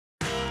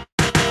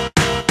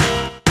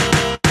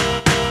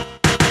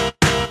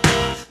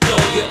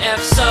your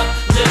F's up,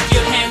 lift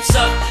your hands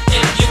up.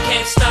 If you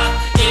can't stop,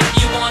 if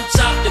you on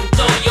top, then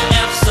throw your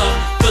F's up.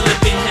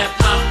 Philippine hip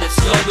hop, let's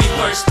go, we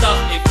first up.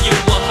 If you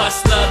a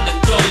hustler, then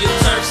throw your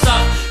turfs up.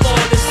 For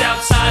the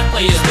Southside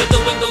players with the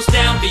windows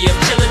down, be up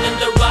chillin' in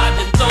the ride,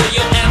 then throw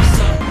your F's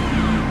up.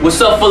 What's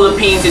up,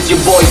 Philippines? It's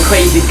your boy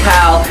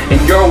Krazykyle, and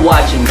you're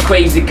watching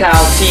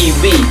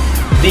KrazykyleTV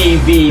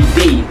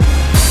DVD.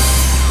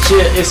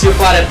 Shit, it's your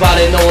pare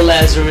no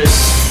Lazarus,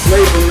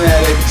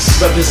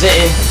 Flavormatics,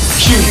 representing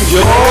New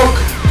York,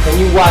 and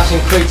you watching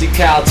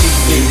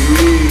KrazykyleTV.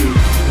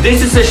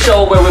 This is a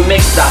show where we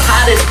mix the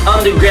hottest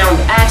underground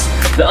acts,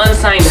 the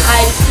unsigned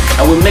hypes,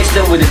 and we mix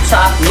them with the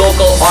top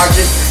local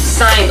artists,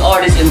 signed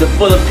artists in the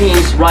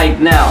Philippines right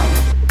now.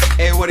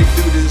 Hey, what it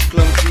do? This is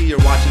Clumsy. You're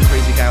watching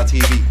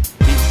KrazykyleTV.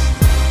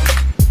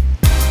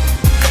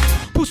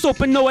 Puso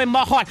Pinoy in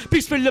my heart,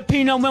 peace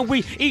Filipino. When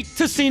we eat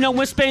tocino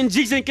and spend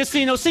G's in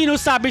casino. Sino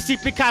sabi si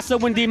Picasso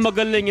hindi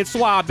magaling and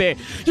suave.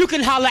 You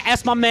can holla,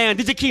 ask my man,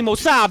 DJ Kimo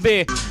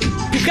sabi.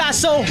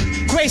 Picasso,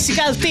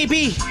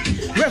 KrazykyleTV,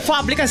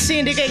 Republican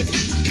Syndicate,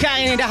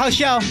 kain in the house,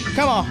 yo.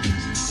 Come on,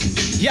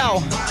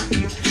 yo.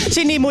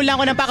 Sinimulan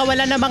ko ng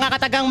pakawalan ng mga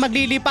katagang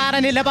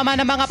magliliparan. Nila pa man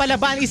ang mga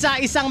palaban,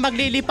 isa-isang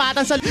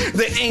maglilipatan sa...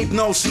 There ain't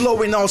no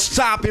slowing, no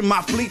stopping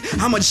my fleet.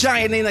 I'm a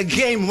giant in a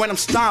game when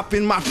I'm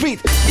stomping my feet.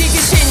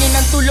 Gigisingin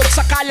ng tulog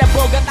sa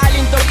kalabog at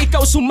alindog.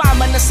 Ikaw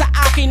sumama na sa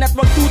akin at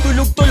wag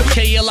tutulog-tulog.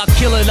 KL, I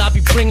kill it, I'll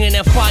be bringing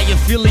that fire.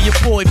 Feel it, your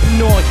boy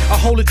Pinoy. I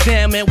hold it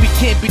down, man, we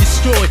can't be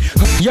destroyed.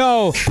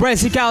 Yo,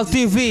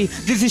 KrazykyleTV,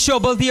 this is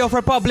Shobaldi of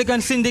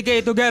Republican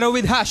Syndicate together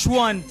with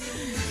 #1.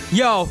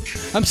 Yo,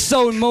 I'm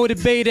so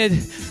motivated,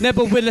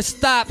 never will I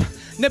stop,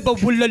 never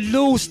will I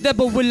lose,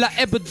 never will I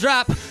ever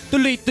drop.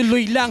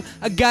 Tuloy-tuloy lang,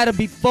 I gotta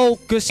be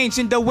focused.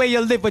 Changing the way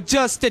I live,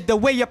 adjusted the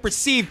way I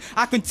perceive.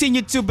 I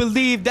continue to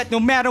believe that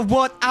no matter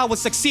what, I will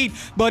succeed.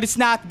 But it's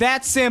not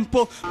that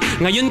simple.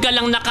 Ngayon ka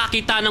lang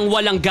nakakita ng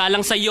walang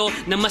galang sa'yo,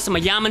 na mas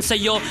mayaman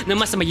sa'yo, na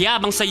mas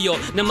mayabang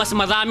sa'yo, na mas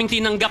maraming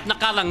tinanggap na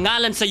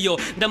karangalan sa'yo,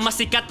 na mas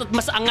sikat at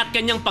mas angat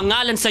kanyang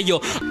pangalan sa'yo.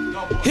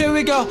 Here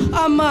we go,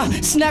 I'ma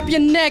snap your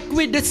neck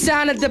with the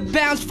sound of the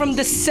bounce from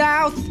the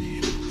south.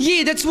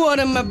 Yeah, that's what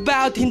I'm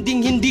about.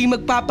 Hindi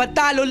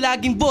magpapatalo,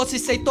 laging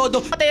boses ay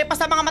todo. Pati pa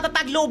sa mga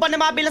matatagloban na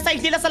mabilang sa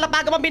hindi sa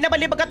lapaga,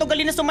 mabinabalibag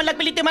katugalin na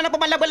sumalagpilitin man ang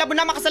pumalabo-labo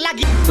na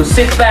makasalagi. So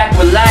sit back,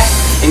 relax,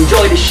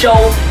 enjoy the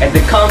show at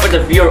the comfort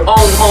of your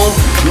own home.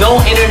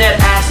 No internet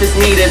access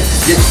needed.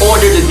 Just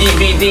order the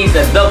DVDs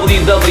at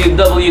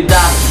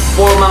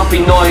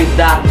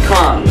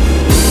www.formangpinoy.com.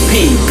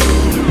 Peace.